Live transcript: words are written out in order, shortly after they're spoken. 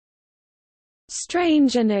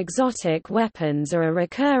Strange and exotic weapons are a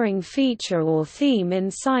recurring feature or theme in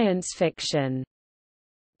science fiction.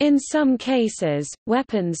 In some cases,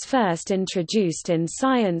 weapons first introduced in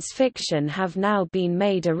science fiction have now been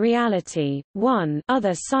made a reality.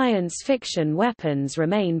 Other science fiction weapons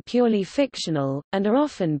remain purely fictional, and are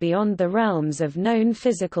often beyond the realms of known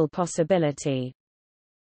physical possibility.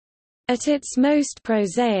 At its most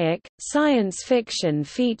prosaic, science fiction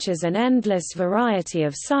features an endless variety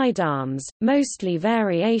of sidearms, mostly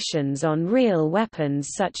variations on real weapons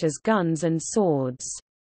such as guns and swords.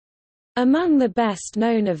 Among the best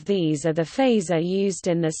known of these are the phaser used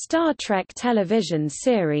in the Star Trek television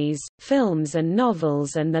series, films and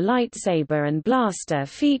novels, and the lightsaber and blaster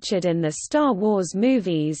featured in the Star Wars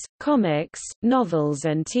movies, comics, novels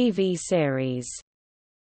and TV series.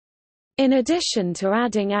 In addition to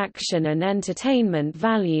adding action and entertainment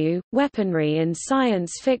value, weaponry in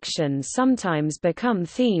science fiction sometimes become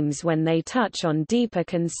themes when they touch on deeper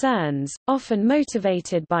concerns, often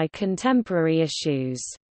motivated by contemporary issues.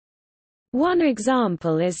 One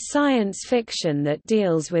example is science fiction that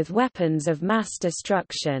deals with weapons of mass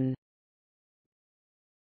destruction.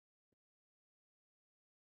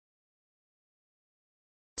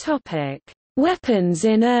 Topic: Weapons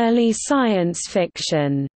in early science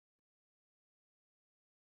fiction.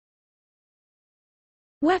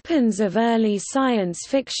 Weapons of early science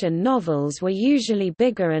fiction novels were usually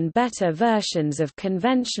bigger and better versions of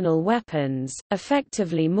conventional weapons,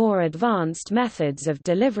 effectively more advanced methods of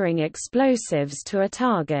delivering explosives to a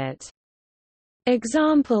target.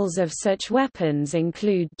 Examples of such weapons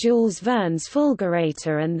include Jules Verne's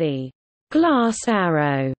fulgurator and the glass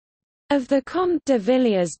arrow of the Comte de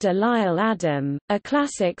Villiers de L'Isle Adam. A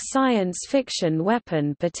classic science fiction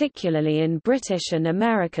weapon, particularly in British and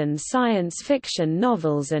American science fiction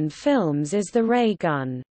novels and films, is the ray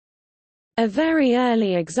gun. A very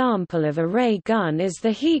early example of a ray gun is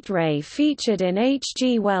the heat ray featured in H.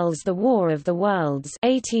 G. Wells' The War of the Worlds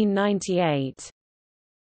 1898.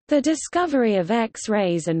 The discovery of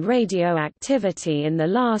X-rays and radioactivity in the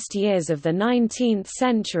last years of the 19th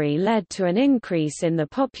century led to an increase in the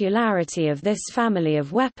popularity of this family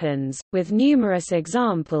of weapons, with numerous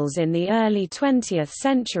examples in the early 20th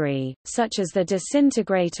century, such as the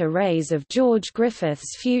disintegrator rays of George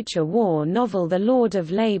Griffith's future war novel The Lord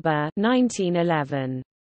of Labour 1911.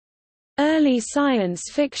 Early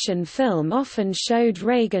science fiction film often showed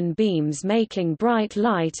ray gun beams making bright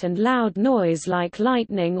light and loud noise like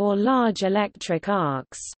lightning or large electric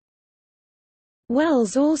arcs.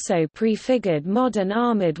 Wells also prefigured modern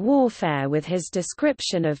armored warfare with his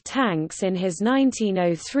description of tanks in his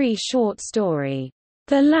 1903 short story,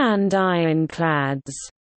 The Land Ironclads,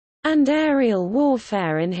 and aerial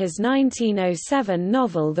warfare in his 1907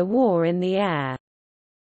 novel The War in the Air.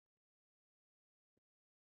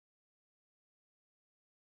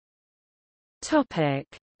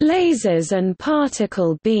 Lasers and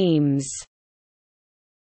particle beams.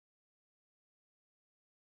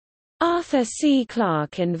 Arthur C.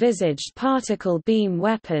 Clarke envisaged particle beam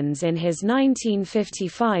weapons in his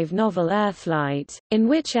 1955 novel Earthlight, in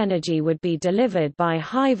which energy would be delivered by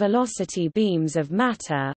high-velocity beams of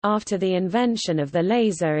matter. After the invention of the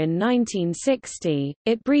laser in 1960,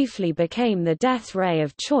 it briefly became the death ray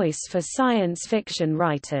of choice for science fiction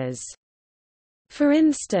writers. For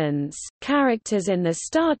instance, characters in the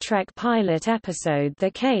Star Trek pilot episode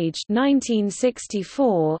The Cage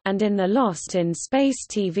 1964 and in the Lost in Space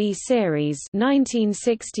TV series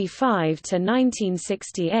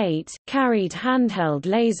 1965–1968 carried handheld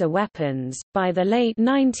laser weapons. By the late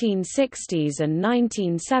 1960s and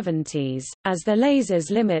 1970s, as the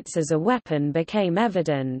laser's limits as a weapon became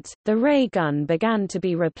evident, the ray gun began to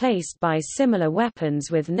be replaced by similar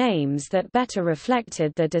weapons with names that better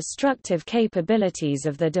reflected the destructive capabilities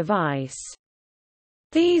of the device.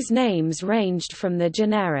 These names ranged from the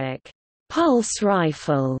generic pulse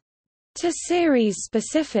rifle to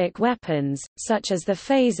series-specific weapons, such as the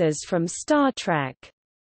phasers from Star Trek.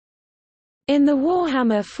 In the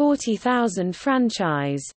Warhammer 40,000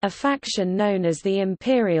 franchise, a faction known as the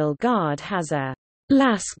Imperial Guard has a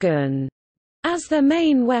lasgun as the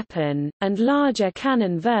main weapon, and larger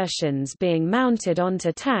cannon versions being mounted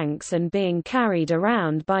onto tanks and being carried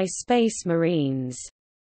around by Space Marines.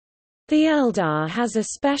 The Eldar has a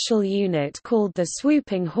special unit called the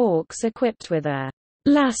Swooping Hawks equipped with a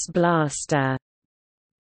las blaster.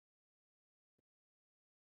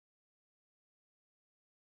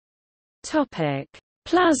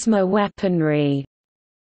 Plasma weaponry.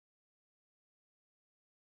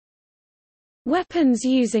 Weapons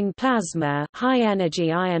using plasma,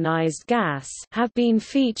 high-energy ionized gas, have been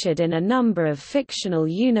featured in a number of fictional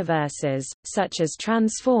universes, such as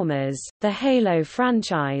Transformers, the Halo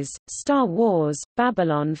franchise, Star Wars,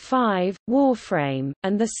 Babylon 5, Warframe,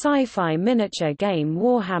 and the sci-fi miniature game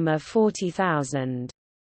Warhammer 40,000.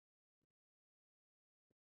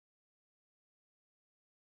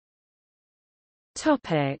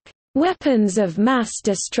 Topic: Weapons of mass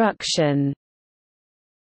destruction.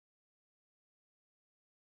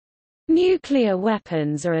 Nuclear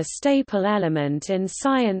weapons are a staple element in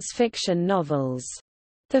science fiction novels.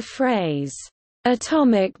 The phrase,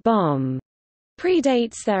 "atomic bomb,"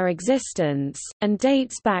 predates their existence, and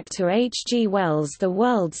dates back to H. G. Wells' The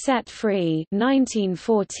World Set Free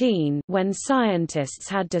 1914, when scientists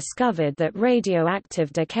had discovered that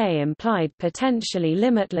radioactive decay implied potentially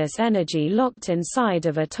limitless energy locked inside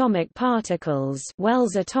of atomic particles.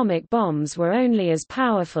 Wells' atomic bombs were only as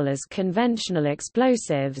powerful as conventional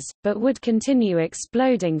explosives, but would continue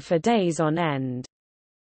exploding for days on end.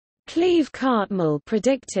 Cleve Cartmell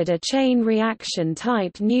predicted a chain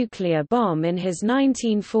reaction-type nuclear bomb in his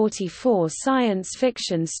 1944 science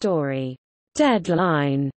fiction story,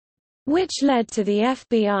 Deadline, which led to the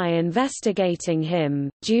FBI investigating him,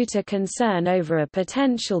 due to concern over a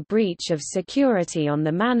potential breach of security on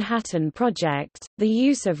the Manhattan Project. The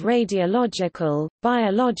use of radiological,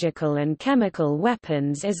 biological, and chemical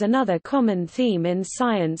weapons is another common theme in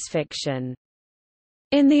science fiction.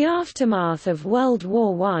 In the aftermath of World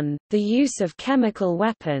War I, the use of chemical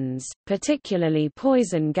weapons, particularly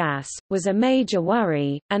poison gas, was a major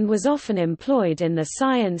worry, and was often employed in the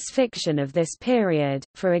science fiction of this period,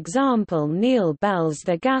 for example Neil Bell's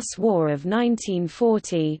The Gas War of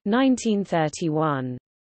 1940–1931.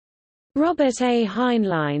 Robert A.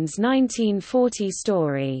 Heinlein's 1940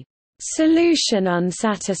 story, "Solution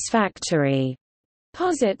Unsatisfactory,"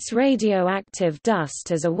 posits radioactive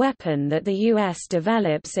dust as a weapon that the U.S.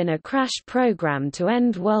 develops in a crash program to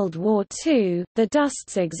end World War II. The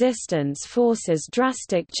dust's existence forces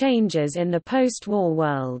drastic changes in the post-war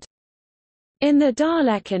world. In the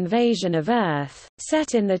Dalek invasion of Earth,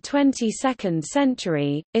 set in the 22nd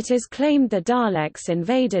century, it is claimed the Daleks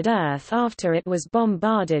invaded Earth after it was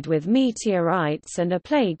bombarded with meteorites and a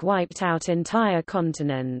plague wiped out entire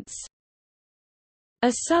continents.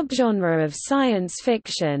 A subgenre of science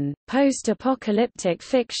fiction, post-apocalyptic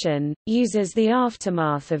fiction, uses the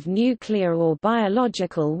aftermath of nuclear or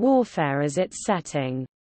biological warfare as its setting.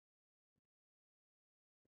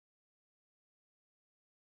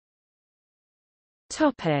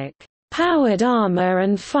 Topic: Powered armor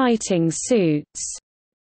and fighting suits.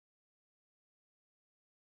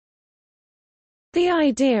 The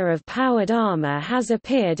idea of powered armor has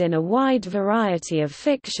appeared in a wide variety of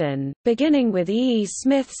fiction, beginning with E. E.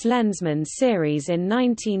 Smith's Lensman series in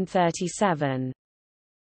 1937.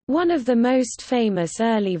 One of the most famous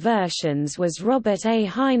early versions was Robert A.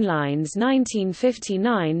 Heinlein's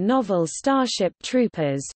 1959 novel Starship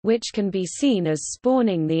Troopers, which can be seen as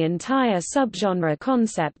spawning the entire subgenre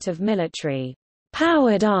concept of military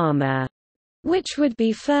powered armor, which would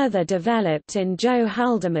be further developed in Joe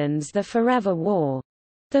Haldeman's The Forever War.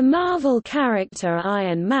 The Marvel character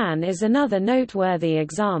Iron Man is another noteworthy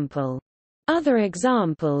example. Other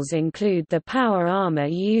examples include the power armor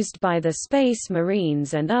used by the Space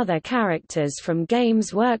Marines and other characters from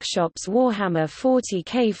Games Workshop's Warhammer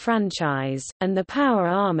 40K franchise, and the power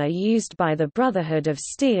armor used by the Brotherhood of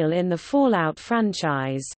Steel in the Fallout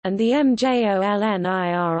franchise, and the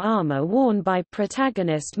MJOLNIR armor worn by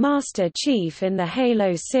protagonist Master Chief in the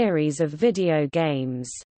Halo series of video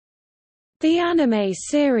games. The anime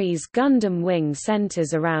series Gundam Wing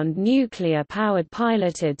centers around nuclear-powered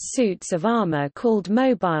piloted suits of armor called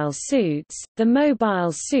mobile suits, the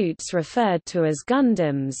mobile suits referred to as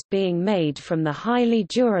Gundams being made from the highly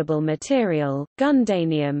durable material,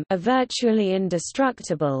 Gundanium, a virtually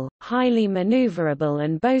indestructible, highly maneuverable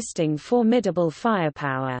and boasting formidable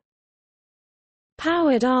firepower.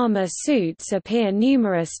 Powered armor suits appear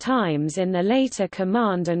numerous times in the later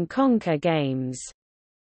Command & Conquer games.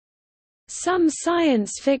 Some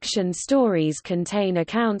science fiction stories contain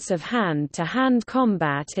accounts of hand-to-hand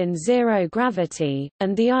combat in zero gravity,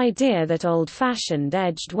 and the idea that old-fashioned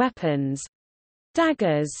edged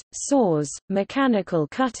weapons—daggers, saws, mechanical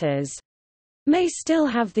cutters—may still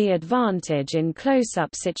have the advantage in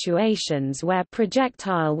close-up situations where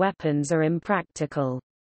projectile weapons are impractical.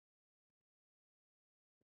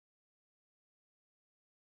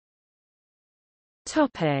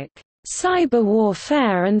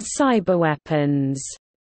 Cyberwarfare and cyberweapons.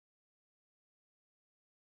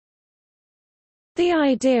 The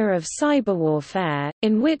idea of cyberwarfare,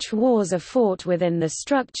 in which wars are fought within the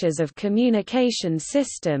structures of communication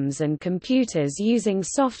systems and computers using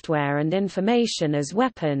software and information as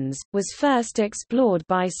weapons, was first explored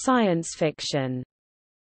by science fiction.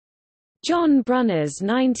 John Brunner's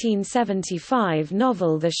 1975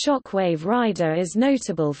 novel The Shockwave Rider is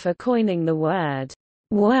notable for coining the word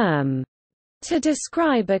worm to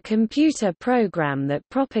describe a computer program that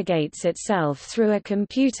propagates itself through a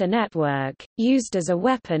computer network, used as a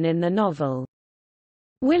weapon in the novel.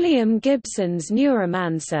 William Gibson's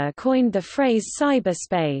Neuromancer coined the phrase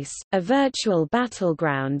cyberspace, a virtual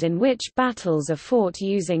battleground in which battles are fought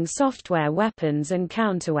using software weapons and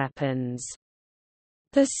counterweapons.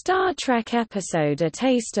 The Star Trek episode A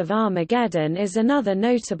Taste of Armageddon is another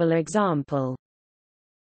notable example.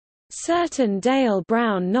 Certain Dale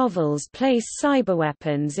Brown novels place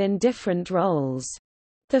cyberweapons in different roles.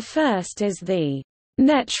 The first is the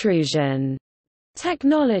netrusion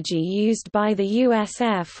technology used by the U.S.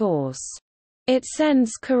 Air Force. It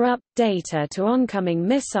sends corrupt data to oncoming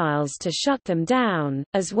missiles to shut them down,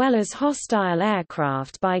 as well as hostile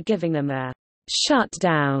aircraft by giving them a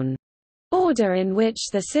shutdown order in which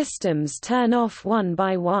the systems turn off one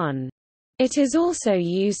by one. It is also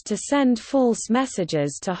used to send false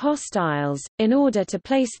messages to hostiles, in order to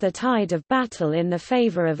place the tide of battle in the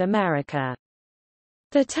favor of America.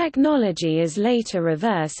 The technology is later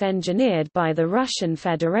reverse-engineered by the Russian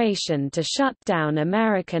Federation to shut down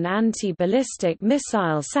American anti-ballistic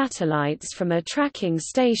missile satellites from a tracking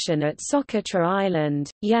station at Socotra Island,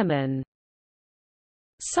 Yemen.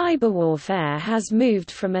 Cyberwarfare has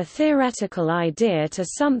moved from a theoretical idea to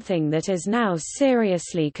something that is now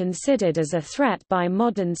seriously considered as a threat by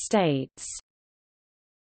modern states.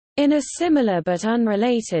 In a similar but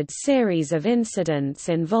unrelated series of incidents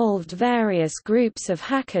involved various groups of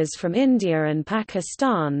hackers from India and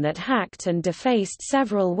Pakistan that hacked and defaced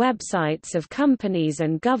several websites of companies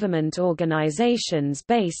and government organizations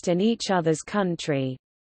based in each other's country.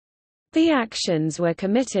 The actions were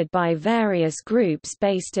committed by various groups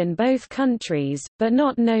based in both countries, but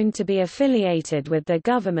not known to be affiliated with the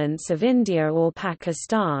governments of India or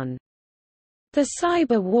Pakistan. The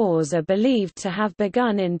cyber wars are believed to have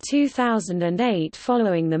begun in 2008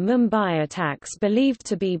 following the Mumbai attacks believed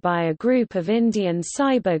to be by a group of Indian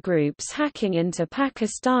cyber groups hacking into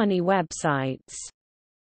Pakistani websites.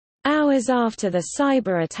 Hours after the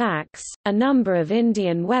cyber attacks, a number of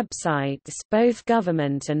Indian websites, both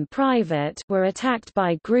government and private, were attacked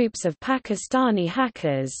by groups of Pakistani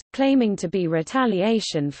hackers, claiming to be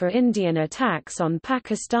retaliation for Indian attacks on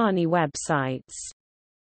Pakistani websites.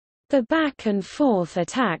 The back-and-forth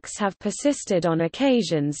attacks have persisted on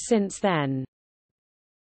occasions since then.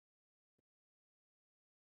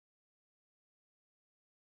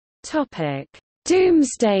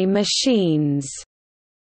 Doomsday machines.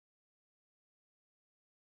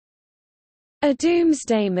 A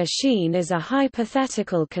doomsday machine is a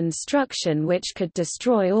hypothetical construction which could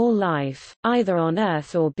destroy all life, either on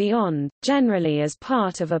Earth or beyond, generally as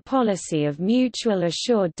part of a policy of mutual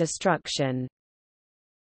assured destruction.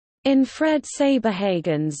 In Fred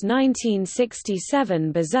Saberhagen's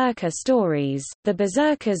 1967 Berserker stories, the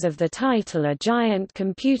berserkers of the title are giant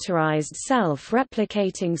computerized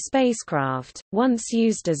self-replicating spacecraft, once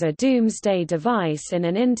used as a doomsday device in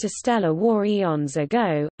an interstellar war eons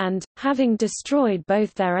ago, and, having destroyed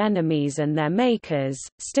both their enemies and their makers,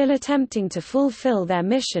 still attempting to fulfill their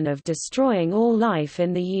mission of destroying all life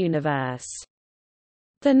in the universe.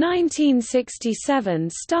 The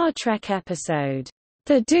 1967 Star Trek episode,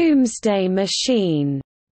 The Doomsday Machine,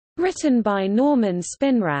 written by Norman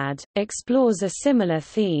Spinrad, explores a similar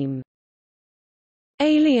theme.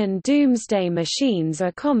 Alien doomsday machines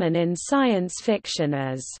are common in science fiction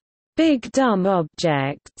as big dumb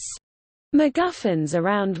objects, MacGuffins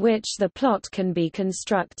around which the plot can be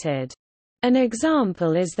constructed. An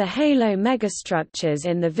example is the Halo megastructures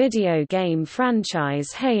in the video game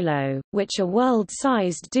franchise Halo, which are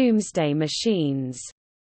world-sized doomsday machines.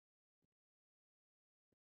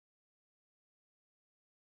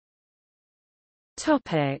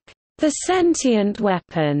 The sentient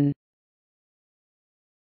weapon.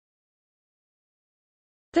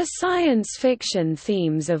 The science fiction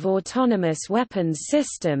themes of autonomous weapons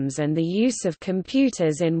systems and the use of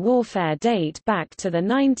computers in warfare date back to the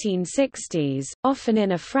 1960s, often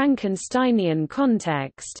in a Frankensteinian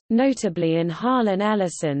context, notably in Harlan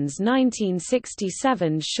Ellison's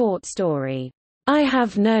 1967 short story, I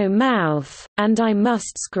Have No Mouth, and I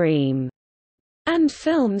Must Scream, and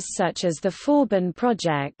films such as The Forbin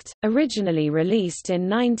Project, originally released in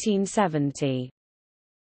 1970.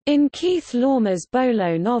 In Keith Laumer's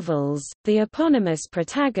Bolo novels, the eponymous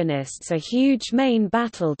protagonists are huge main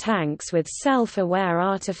battle tanks with self-aware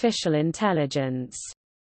artificial intelligence.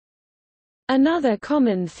 Another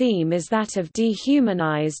common theme is that of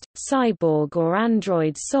dehumanized, cyborg or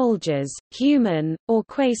android soldiers, human, or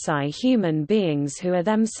quasi-human beings who are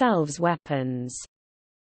themselves weapons.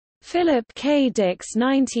 Philip K. Dick's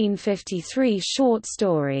 1953 short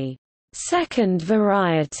story, Second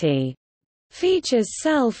Variety, features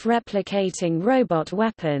self-replicating robot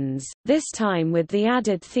weapons, this time with the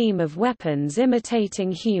added theme of weapons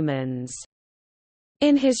imitating humans.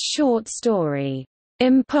 In his short story,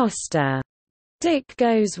 Imposter, Dick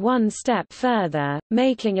goes one step further,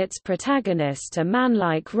 making its protagonist a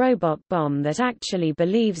man-like robot bomb that actually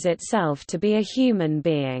believes itself to be a human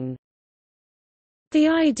being. The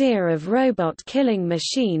idea of robot-killing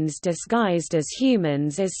machines disguised as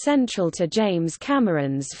humans is central to James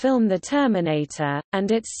Cameron's film The Terminator, and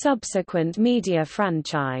its subsequent media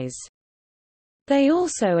franchise. They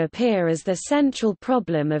also appear as the central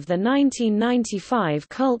problem of the 1995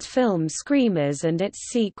 cult film Screamers and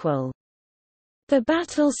its sequel. The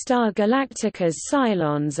Battlestar Galactica's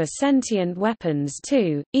Cylons are sentient weapons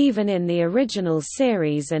too, even in the original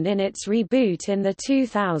series and in its reboot in the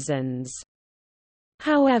 2000s.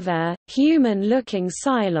 However, human-looking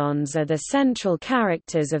Cylons are the central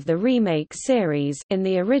characters of the remake series. In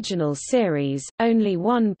the original series, only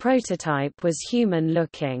one prototype was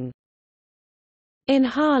human-looking. In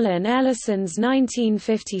Harlan Ellison's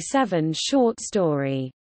 1957 short story,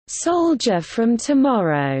 Soldier from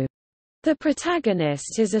Tomorrow, the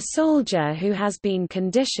protagonist is a soldier who has been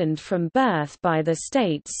conditioned from birth by the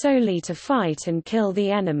state solely to fight and kill the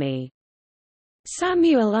enemy.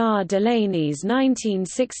 Samuel R. Delaney's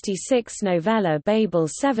 1966 novella Babel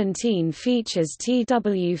 17 features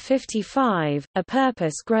TW-55, a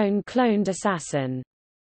purpose-grown cloned assassin.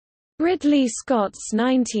 Ridley Scott's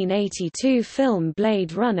 1982 film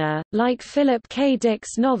Blade Runner, like Philip K.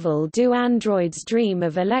 Dick's novel Do Androids Dream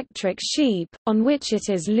of Electric Sheep, on which it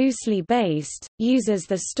is loosely based, uses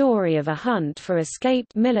the story of a hunt for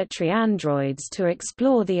escaped military androids to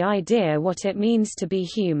explore the idea what it means to be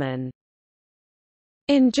human.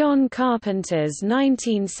 In John Carpenter's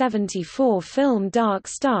 1974 film Dark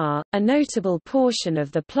Star, a notable portion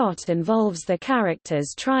of the plot involves the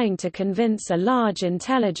characters trying to convince a large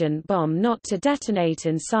intelligent bomb not to detonate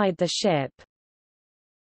inside the ship.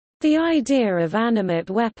 The idea of animate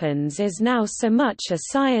weapons is now so much a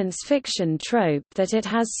science fiction trope that it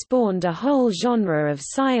has spawned a whole genre of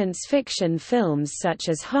science fiction films such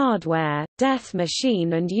as Hardware, Death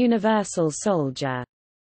Machine and Universal Soldier.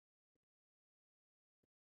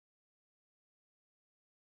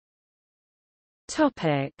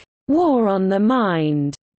 War on the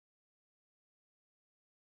mind.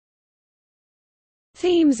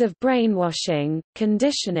 Themes of brainwashing,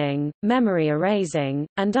 conditioning, memory erasing,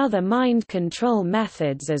 and other mind control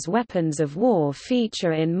methods as weapons of war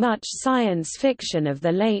feature in much science fiction of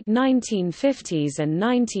the late 1950s and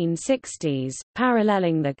 1960s,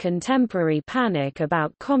 paralleling the contemporary panic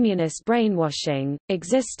about communist brainwashing,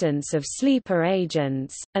 existence of sleeper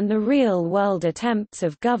agents, and the real-world attempts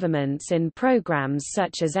of governments in programs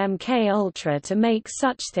such as MKUltra to make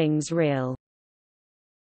such things real.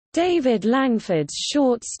 David Langford's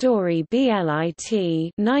short story BLIT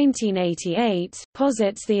 1988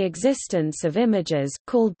 posits the existence of images,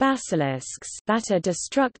 called basilisks, that are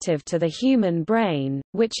destructive to the human brain,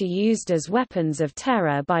 which are used as weapons of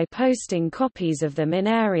terror by posting copies of them in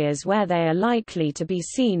areas where they are likely to be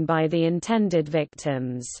seen by the intended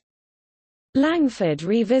victims. Langford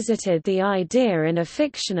revisited the idea in a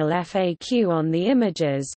fictional FAQ on the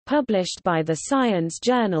images, published by the science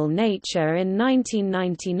journal Nature in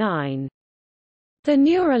 1999. The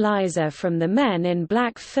neuralizer from the Men in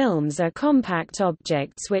Black films are compact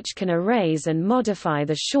objects which can erase and modify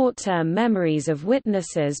the short-term memories of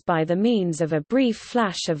witnesses by the means of a brief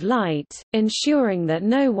flash of light, ensuring that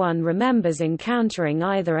no one remembers encountering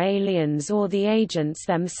either aliens or the agents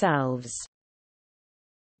themselves.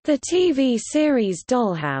 The TV series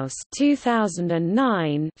Dollhouse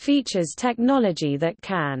 2009 features technology that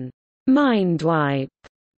can mind-wipe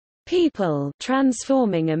people,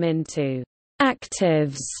 transforming them into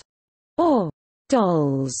actives or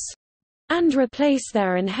dolls, and replace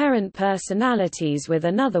their inherent personalities with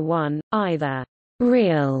another one, either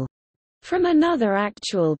real from another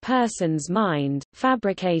actual person's mind,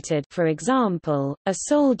 fabricated, for example, a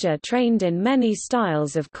soldier trained in many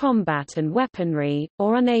styles of combat and weaponry,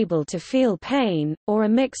 or unable to feel pain, or a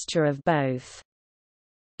mixture of both.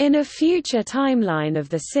 In a future timeline of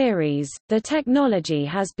the series, the technology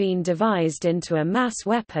has been devised into a mass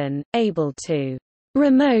weapon, able to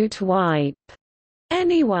remote wipe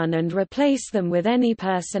anyone and replace them with any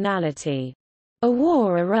personality. A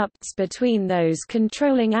war erupts between those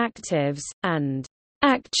controlling actives, and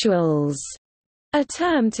actuals, a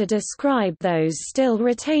term to describe those still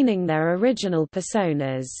retaining their original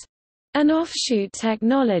personas. An offshoot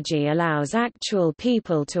technology allows actual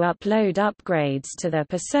people to upload upgrades to their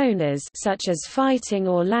personas such as fighting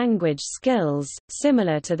or language skills,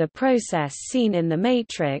 similar to the process seen in The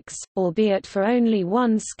Matrix, albeit for only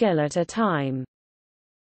one skill at a time.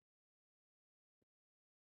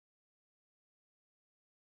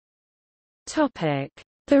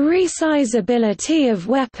 The resizeability of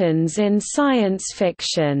weapons in science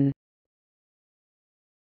fiction.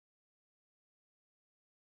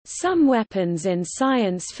 Some weapons in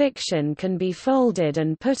science fiction can be folded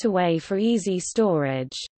and put away for easy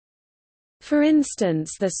storage. For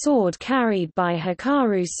instance, the sword carried by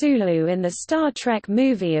Hikaru Sulu in the Star Trek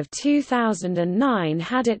movie of 2009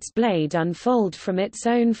 had its blade unfold from its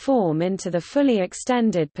own form into the fully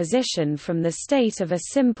extended position from the state of a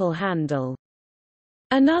simple handle.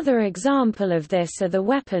 Another example of this are the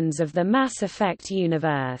weapons of the Mass Effect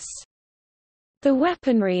universe. The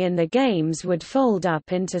weaponry in the games would fold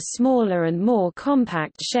up into smaller and more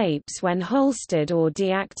compact shapes when holstered or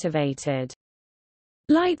deactivated.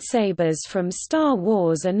 Lightsabers from Star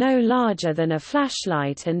Wars are no larger than a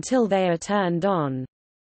flashlight until they are turned on.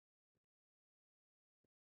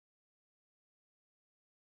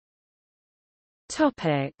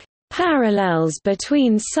 Parallels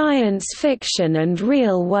between science fiction and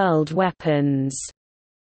real-world weapons.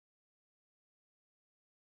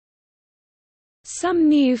 Some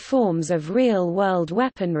new forms of real-world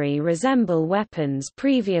weaponry resemble weapons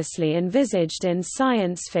previously envisaged in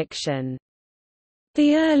science fiction.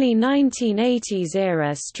 The early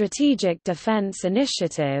 1980s-era Strategic Defense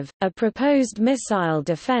Initiative, a proposed missile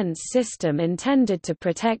defense system intended to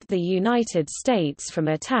protect the United States from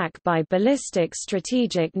attack by ballistic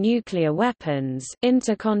strategic nuclear weapons,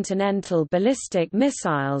 intercontinental ballistic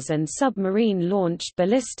missiles and submarine-launched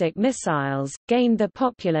ballistic missiles, gained the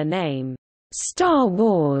popular name Star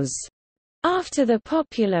Wars, after the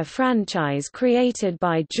popular franchise created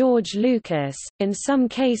by George Lucas. In some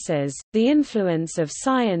cases, the influence of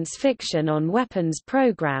science fiction on weapons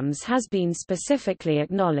programs has been specifically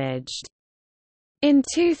acknowledged. In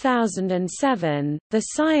 2007, the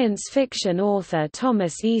science fiction author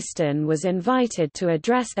Thomas Easton was invited to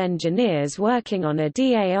address engineers working on a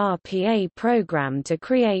DARPA program to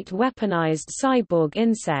create weaponized cyborg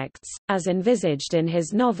insects, as envisaged in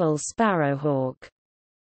his novel Sparrowhawk.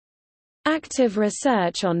 Active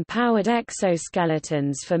research on powered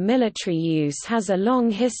exoskeletons for military use has a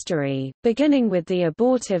long history, beginning with the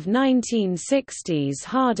abortive 1960s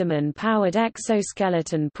Hardeman-powered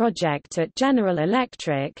exoskeleton project at General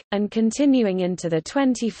Electric, and continuing into the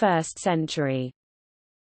 21st century.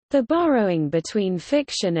 The borrowing between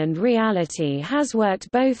fiction and reality has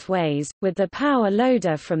worked both ways, with the power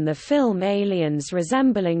loader from the film Aliens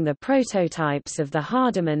resembling the prototypes of the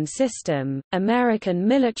Hardeman system. American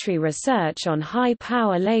military research on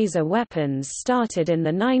high-power laser weapons started in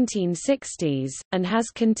the 1960s, and has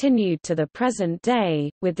continued to the present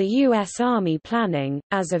day, with the U.S. Army planning,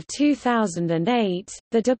 as of 2008,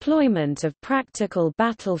 the deployment of practical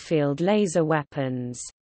battlefield laser weapons.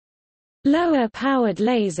 Lower-powered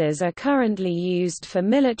lasers are currently used for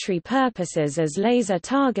military purposes as laser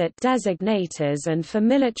target designators and for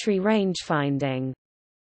military rangefinding.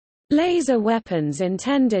 Laser weapons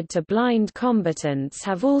intended to blind combatants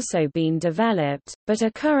have also been developed, but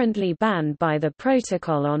are currently banned by the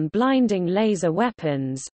Protocol on Blinding Laser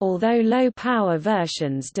Weapons, although low-power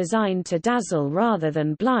versions designed to dazzle rather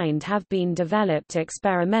than blind have been developed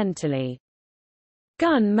experimentally.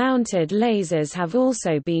 Gun-mounted lasers have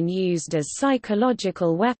also been used as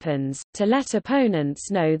psychological weapons, to let opponents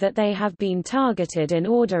know that they have been targeted in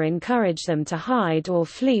order to encourage them to hide or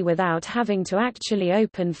flee without having to actually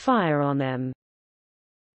open fire on them.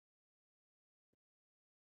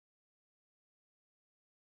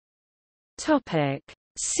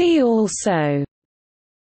 See also: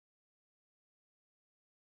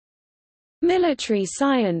 military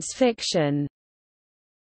science fiction,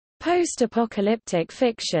 post-apocalyptic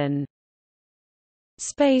fiction,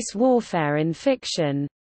 space warfare in fiction,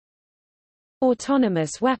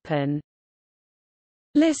 autonomous weapon,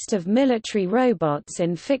 list of military robots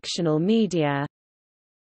in fictional media,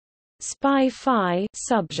 spy-fi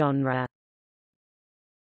subgenre.